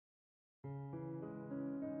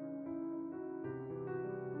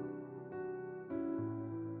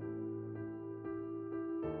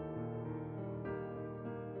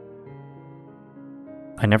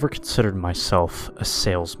I never considered myself a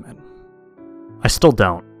salesman. I still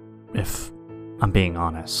don't, if I'm being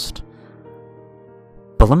honest.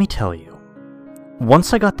 But let me tell you,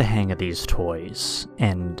 once I got the hang of these toys,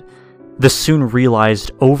 and the soon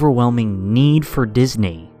realized overwhelming need for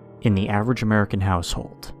Disney in the average American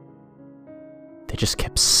household, they just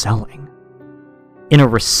kept selling. In a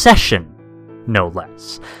recession, no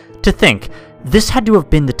less. To think, this had to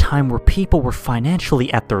have been the time where people were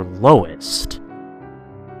financially at their lowest.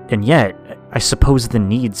 And yet, I suppose the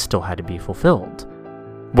needs still had to be fulfilled.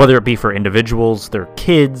 Whether it be for individuals, their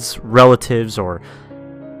kids, relatives, or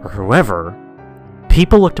whoever,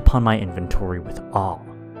 people looked upon my inventory with awe.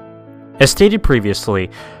 As stated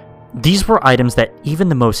previously, these were items that even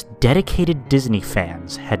the most dedicated Disney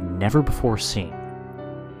fans had never before seen.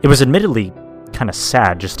 It was admittedly kind of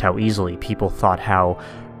sad just how easily people thought how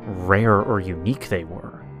rare or unique they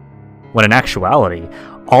were, when in actuality,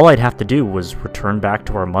 all I'd have to do was return back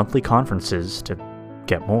to our monthly conferences to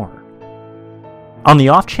get more. On the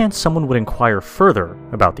off chance someone would inquire further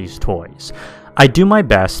about these toys, I do my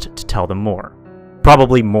best to tell them more.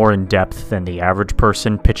 Probably more in depth than the average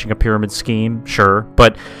person pitching a pyramid scheme, sure,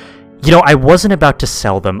 but I wasn't about to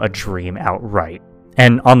sell them a dream outright.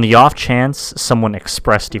 And on the off chance someone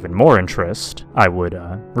expressed even more interest, I would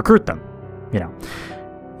recruit them.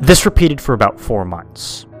 This repeated for about 4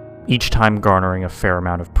 months, each time garnering a fair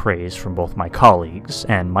amount of praise from both my colleagues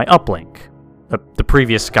and my uplink, the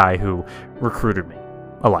previous guy who recruited me,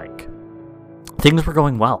 alike. Things were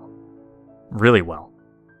going well. Really well,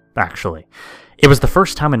 actually. It was the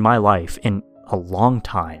first time in my life in a long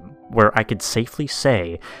time where I could safely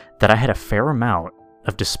say that I had a fair amount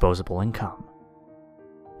of disposable income.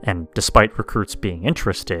 And despite recruits being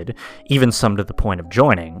interested, even some to the point of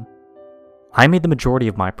joining, I made the majority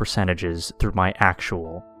of my percentages through my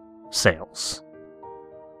actual sales.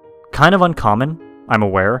 Kind of uncommon, I'm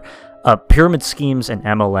aware. Pyramid schemes and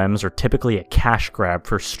MLMs are typically a cash grab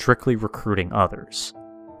for strictly recruiting others.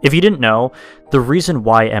 If you didn't know, the reason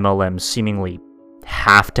why MLMs seemingly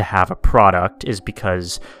have to have a product is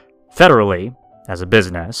because, federally, as a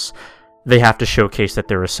business, they have to showcase that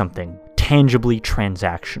there is something tangibly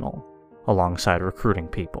transactional alongside recruiting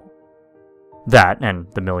people. That, and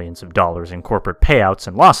the millions of dollars in corporate payouts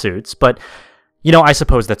and lawsuits, but, I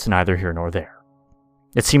suppose that's neither here nor there.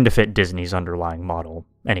 It seemed to fit Disney's underlying model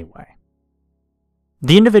anyway.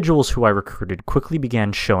 The individuals who I recruited quickly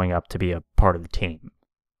began showing up to be a part of the team.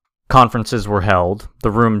 Conferences were held,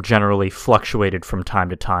 the room generally fluctuated from time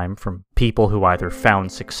to time from people who either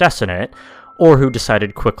found success in it, or who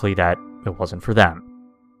decided quickly that it wasn't for them.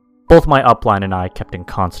 Both my upline and I kept in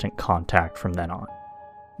constant contact from then on,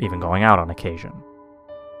 even going out on occasion.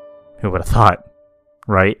 Who would have thought,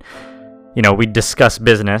 right? We'd discuss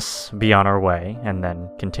business, be on our way, and then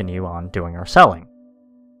continue on doing our selling.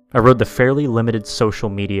 I rode the fairly limited social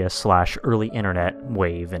media / early internet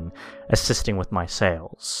wave in assisting with my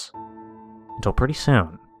sales. Until pretty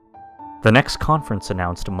soon, the next conference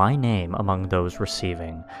announced my name among those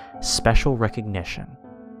receiving special recognition.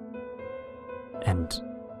 And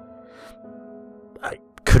I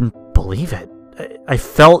couldn't believe it. I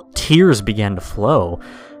felt tears began to flow,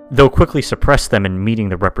 though quickly suppressed them in meeting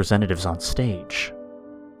the representatives on stage.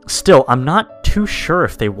 Still, I'm not too sure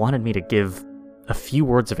if they wanted me to give a few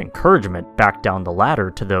words of encouragement back down the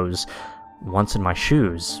ladder to those once in my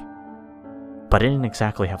shoes, but I didn't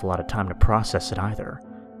exactly have a lot of time to process it either,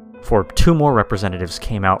 for 2 more representatives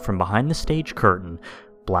came out from behind the stage curtain,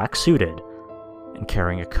 black-suited, and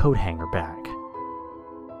carrying a coat hanger bag.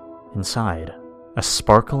 Inside, a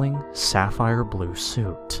sparkling sapphire blue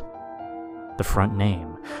suit. The front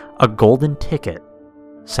name, a golden ticket,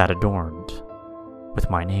 sat adorned with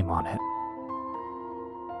my name on it.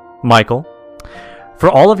 Michael, for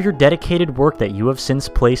all of your dedicated work that you have since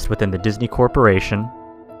placed within the Disney Corporation,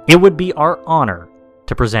 it would be our honor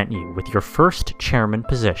to present you with your first chairman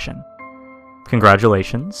position.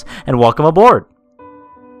 Congratulations, and welcome aboard!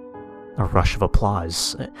 A rush of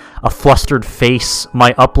applause. A flustered face,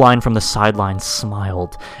 my upline from the sidelines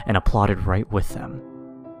smiled and applauded right with them.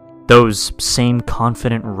 Those same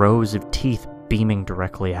confident rows of teeth beaming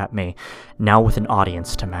directly at me, now with an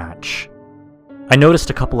audience to match. I noticed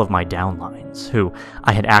a couple of my downlines, who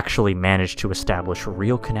I had actually managed to establish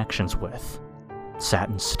real connections with, sat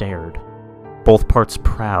and stared, both parts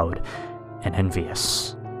proud and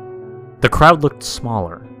envious. The crowd looked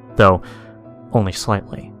smaller, though only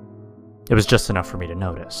slightly. It was just enough for me to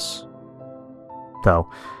notice. Though,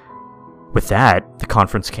 with that, the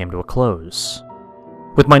conference came to a close.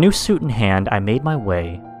 With my new suit in hand, I made my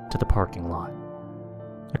way to the parking lot.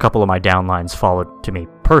 A couple of my downlines followed to me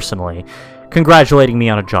personally, congratulating me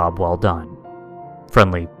on a job well done.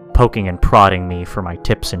 friendly poking and prodding me for my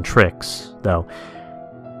tips and tricks, though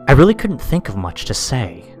I really couldn't think of much to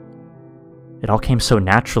say. It all came so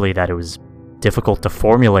naturally that it was difficult to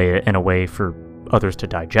formulate it in a way for others to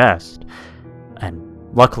digest, and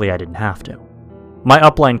luckily I didn't have to. My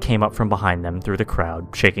upline came up from behind them through the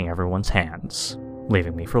crowd, shaking everyone's hands,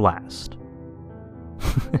 leaving me for last.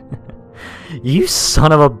 You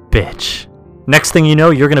son of a bitch. Next thing you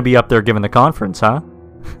know, you're gonna be up there giving the conference, huh?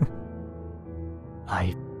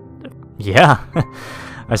 Yeah,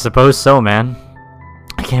 I suppose so, man.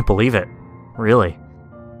 I can't believe it. Really.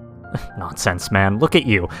 Nonsense, man. Look at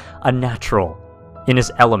you. A natural. In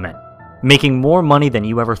his element. Making more money than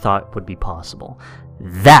you ever thought would be possible.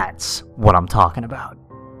 That's what I'm talking about.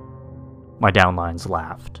 My downlines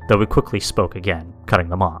laughed, though we quickly spoke again, cutting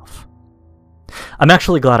them off. I'm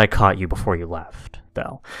actually glad I caught you before you left,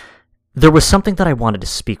 though. There was something that I wanted to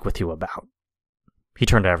speak with you about. He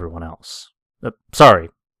turned to everyone else. Sorry,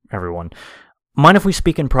 everyone. Mind if we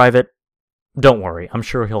speak in private? Don't worry, I'm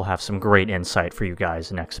sure he'll have some great insight for you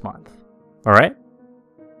guys next month. Alright?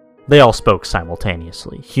 They all spoke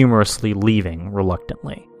simultaneously, humorously leaving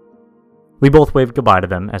reluctantly. We both waved goodbye to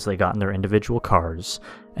them as they got in their individual cars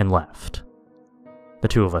and left. The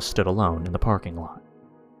two of us stood alone in the parking lot.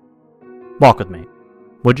 Walk with me,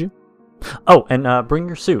 would you? Oh, and bring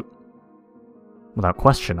your suit. Without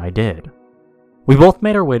question, I did. We both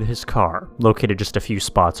made our way to his car, located just a few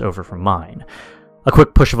spots over from mine. A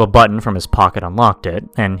quick push of a button from his pocket unlocked it,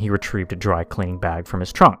 and he retrieved a dry cleaning bag from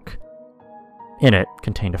his trunk. In it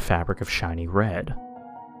contained a fabric of shiny red.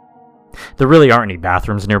 There really aren't any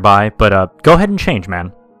bathrooms nearby, but go ahead and change,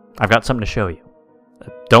 man. I've got something to show you.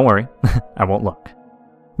 Don't worry, I won't look.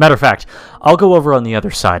 Matter of fact, I'll go over on the other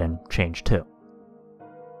side and change too.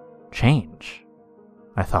 Change?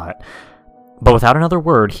 I thought. But without another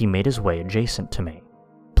word, he made his way adjacent to me,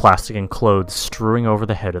 plastic and clothes strewing over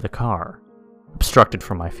the head of the car, obstructed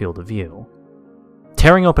from my field of view.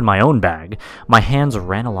 Tearing open my own bag, my hands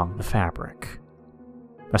ran along the fabric.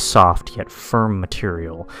 A soft yet firm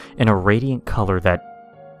material in a radiant color that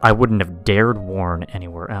I wouldn't have dared worn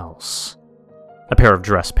anywhere else. A pair of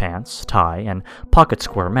dress pants, tie, and pocket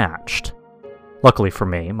square matched. Luckily for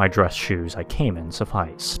me, my dress shoes I came in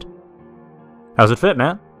sufficed. How's it fit,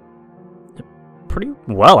 man? Pretty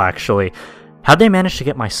well, actually. How'd they manage to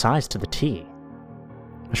get my size to the T?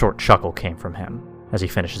 A short chuckle came from him as he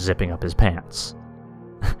finished zipping up his pants.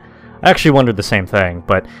 I actually wondered the same thing,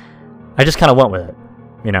 but I just kind of went with it,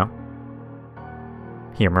 you know?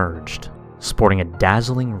 He emerged, sporting a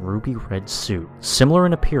dazzling ruby red suit, similar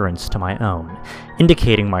in appearance to my own,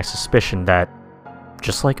 indicating my suspicion that,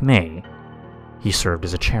 just like me, he served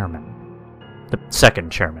as a chairman. The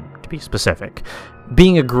second chairman, to be specific.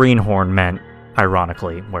 Being a greenhorn meant,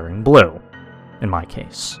 ironically, wearing blue, in my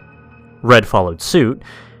case. Red followed suit,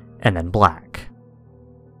 and then black.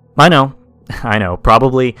 I know,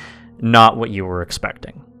 probably not what you were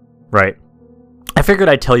expecting, right? I figured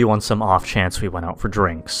I'd tell you on some off chance we went out for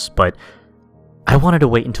drinks, but I wanted to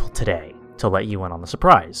wait until today to let you in on the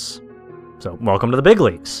surprise. So, welcome to the big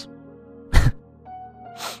leagues.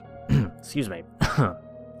 Excuse me.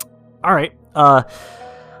 Alright,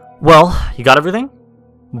 well, you got everything?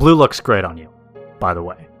 Blue looks great on you, by the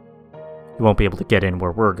way. You won't be able to get in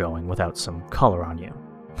where we're going without some color on you.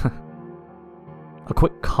 A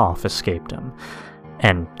quick cough escaped him,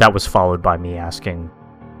 and that was followed by me asking,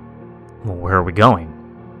 well, where are we going?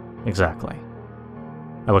 Exactly.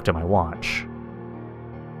 I looked at my watch.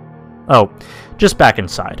 Oh, just back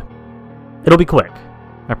inside. It'll be quick,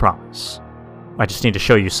 I promise. I just need to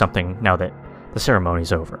show you something now that the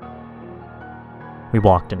ceremony's over. We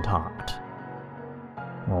walked and talked.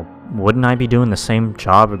 Well, wouldn't I be doing the same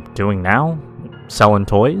job I'm doing now? Selling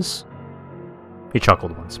toys? He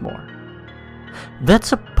chuckled once more.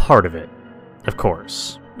 That's a part of it, of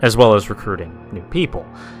course, as well as recruiting new people.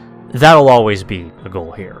 That'll always be a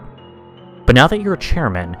goal here. But now that you're a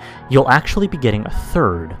chairman, you'll actually be getting a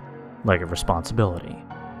third leg of responsibility.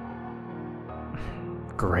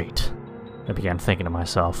 Great, I began thinking to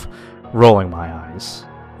myself, rolling my eyes.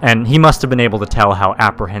 And he must have been able to tell how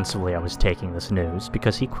apprehensively I was taking this news,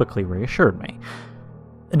 because he quickly reassured me.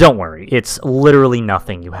 Don't worry, it's literally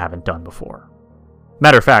nothing you haven't done before.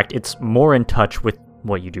 Matter of fact, it's more in touch with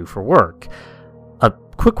what you do for work. A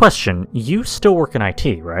quick question, you still work in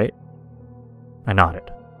IT, right? I nodded.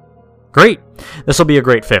 Great! This'll be a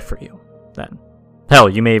great fit for you, then. Hell,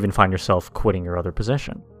 you may even find yourself quitting your other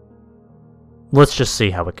position. Let's just see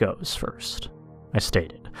how it goes first, I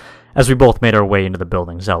stated, as we both made our way into the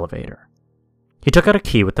building's elevator. He took out a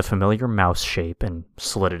key with the familiar mouse shape and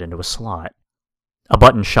slid it into a slot. A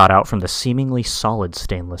button shot out from the seemingly solid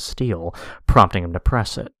stainless steel, prompting him to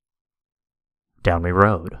press it. Down we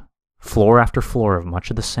rode, floor after floor of much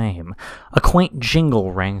of the same. A quaint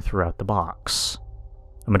jingle rang throughout the box.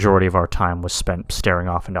 A majority of our time was spent staring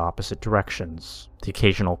off into opposite directions, the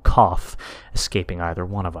occasional cough escaping either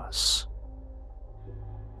one of us.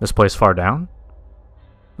 This place far down?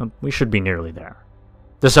 We should be nearly there.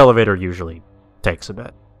 This elevator usually takes a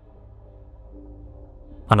bit.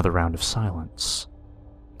 Another round of silence.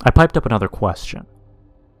 I piped up another question.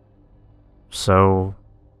 So,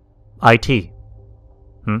 IT.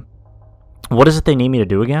 What is it they need me to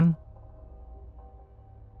do again?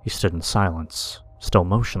 He stood in silence, still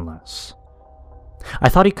motionless. I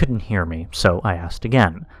thought he couldn't hear me, so I asked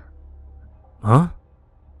again. Huh?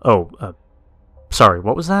 Sorry,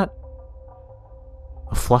 what was that?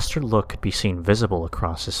 A flustered look could be seen visible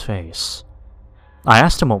across his face. I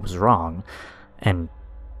asked him what was wrong, and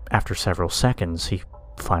after several seconds, he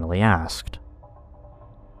finally asked.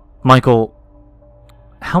 Michael,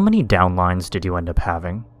 how many downlines did you end up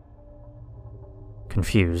having?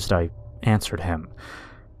 Confused, I answered him.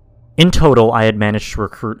 In total, I had managed to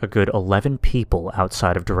recruit a good 11 people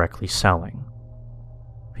outside of directly selling.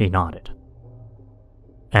 He nodded.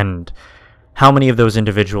 And how many of those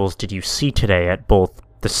individuals did you see today at both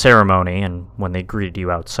the ceremony and when they greeted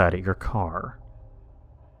you outside at your car?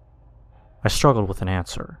 I struggled with an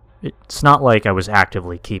answer. It's not like I was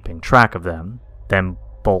actively keeping track of them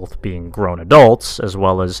both being grown adults, as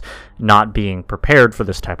well as not being prepared for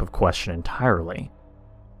this type of question entirely.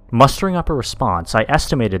 Mustering up a response, I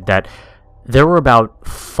estimated that there were about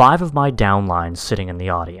 5 of my downlines sitting in the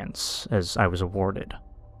audience, as I was awarded,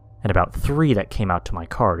 and about 3 that came out to my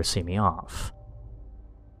car to see me off.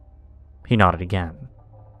 He nodded again,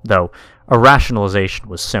 though a rationalization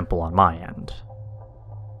was simple on my end.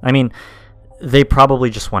 I mean, they probably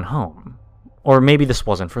just went home, or maybe this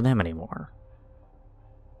wasn't for them anymore.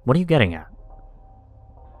 What are you getting at?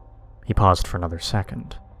 He paused for another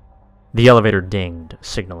second. The elevator dinged,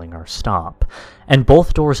 signaling our stop, and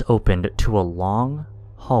both doors opened to a long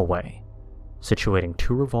hallway, situating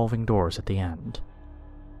 2 revolving doors at the end.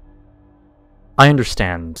 I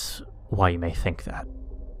understand why you may think that,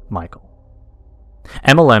 Michael.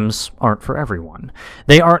 MLMs aren't for everyone.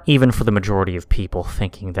 They aren't even for the majority of people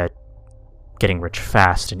thinking that getting rich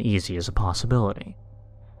fast and easy is a possibility.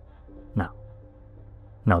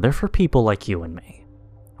 No, they're for people like you and me,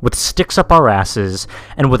 with sticks up our asses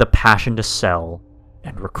and with a passion to sell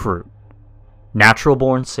and recruit.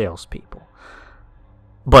 Natural-born salespeople.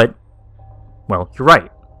 But, well, you're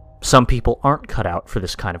right. Some people aren't cut out for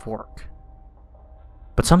this kind of work.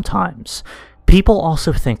 But sometimes, people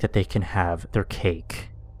also think that they can have their cake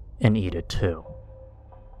and eat it too.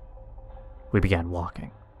 We began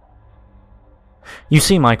walking. You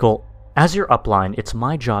see, Michael, as your upline, it's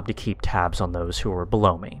my job to keep tabs on those who are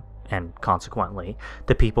below me, and consequently,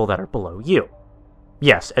 the people that are below you.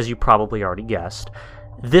 Yes, as you probably already guessed,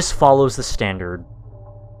 this follows the standard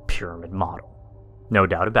pyramid model. No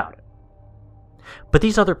doubt about it. But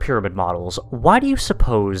these other pyramid models, why do you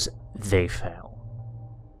suppose they fail?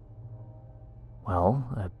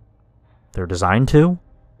 Well, they're designed to,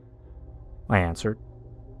 I answered.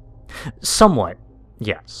 Somewhat,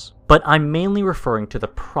 yes. But I'm mainly referring to the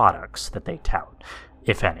products that they tout,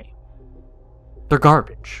 if any. They're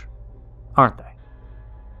garbage, aren't they?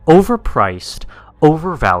 Overpriced,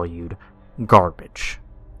 overvalued garbage.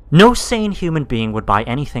 No sane human being would buy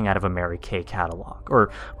anything out of a Mary Kay catalog, or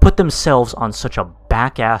put themselves on such a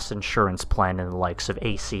back-ass insurance plan in the likes of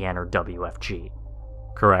ACN or WFG.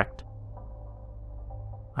 Correct?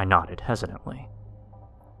 I nodded hesitantly.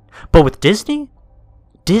 But with Disney?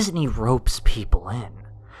 Disney ropes people in.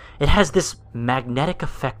 It has this magnetic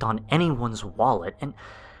effect on anyone's wallet,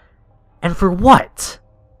 and for what?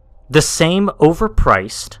 The same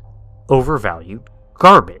overpriced, overvalued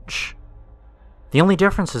garbage. The only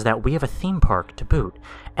difference is that we have a theme park to boot,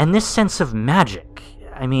 and this sense of magic.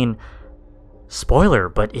 I mean, spoiler,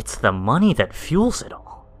 but it's the money that fuels it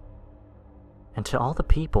all. And to all the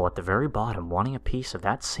people at the very bottom wanting a piece of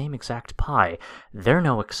that same exact pie, they're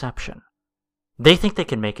no exception. They think they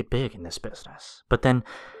can make it big in this business, but then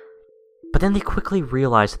they quickly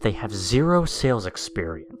realize that they have 0 sales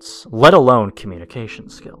experience, let alone communication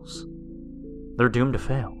skills. They're doomed to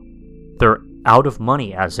fail. They're out of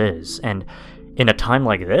money as is, and in a time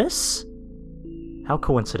like this? How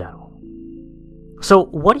coincidental. So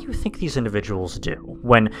what do you think these individuals do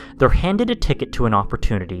when they're handed a ticket to an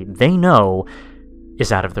opportunity they know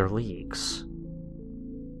is out of their leagues?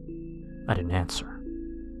 I didn't answer.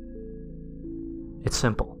 It's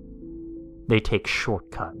simple. They take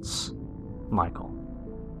shortcuts, Michael.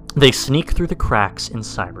 They sneak through the cracks in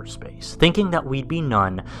cyberspace, thinking that we'd be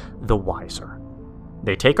none the wiser.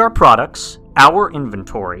 They take our products, our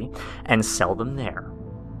inventory, and sell them there.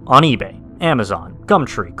 On eBay, Amazon,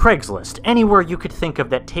 Gumtree, Craigslist, anywhere you could think of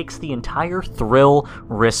that takes the entire thrill,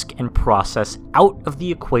 risk, and process out of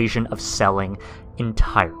the equation of selling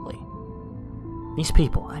entirely. These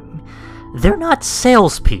people, they're not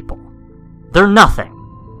salespeople. They're nothing.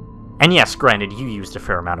 And yes, granted, you used a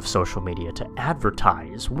fair amount of social media to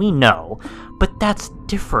advertise, we know, but that's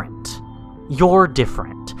different. You're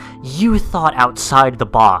different. You thought outside the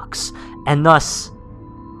box, and thus,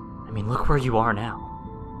 look where you are now.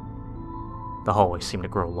 The hallway seemed to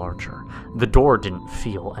grow larger. The door didn't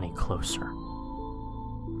feel any closer.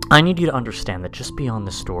 I need you to understand that just beyond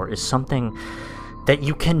this door is something that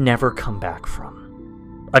you can never come back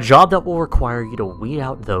from. A job that will require you to weed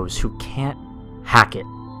out those who can't hack it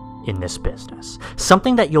in this business.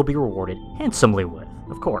 Something that you'll be rewarded handsomely with,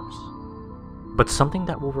 of course. But something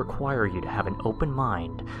that will require you to have an open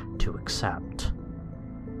mind to accept.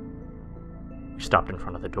 We stopped in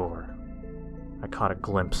front of the door. I caught a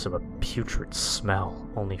glimpse of a putrid smell,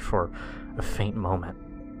 only for a faint moment.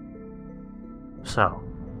 So,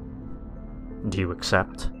 do you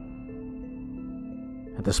accept?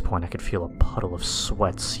 At this point, I could feel a puddle of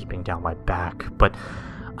sweat seeping down my back, but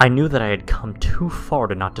I knew that I had come too far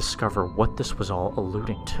to not discover what this was all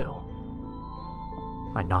alluding to.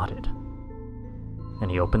 I nodded, and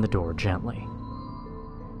he opened the door gently.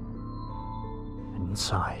 And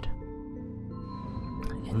inside,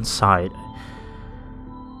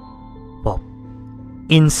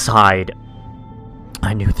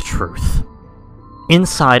 I knew the truth.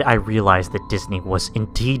 Inside, I realized that Disney was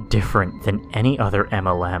indeed different than any other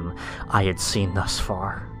MLM I had seen thus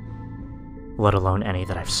far, let alone any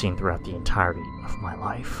that I've seen throughout the entirety of my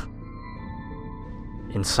life.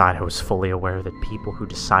 Inside, I was fully aware that people who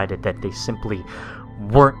decided that they simply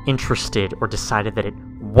weren't interested or decided that it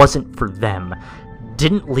wasn't for them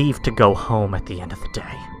didn't leave to go home at the end of the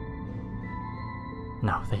day.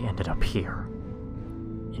 No, they ended up here.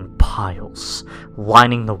 In piles,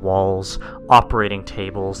 lining the walls, operating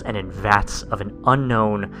tables, and in vats of an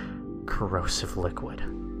unknown, corrosive liquid.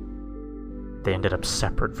 They ended up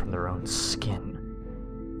separate from their own skin,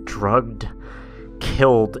 drugged,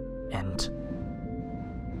 killed, and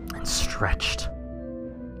stretched.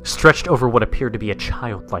 Stretched over what appeared to be a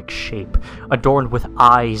childlike shape, adorned with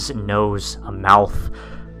eyes, nose, a mouth,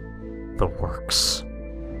 the works.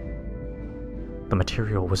 The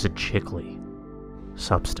material was a jiggly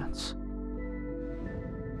substance.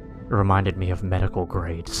 It reminded me of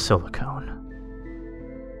medical-grade silicone.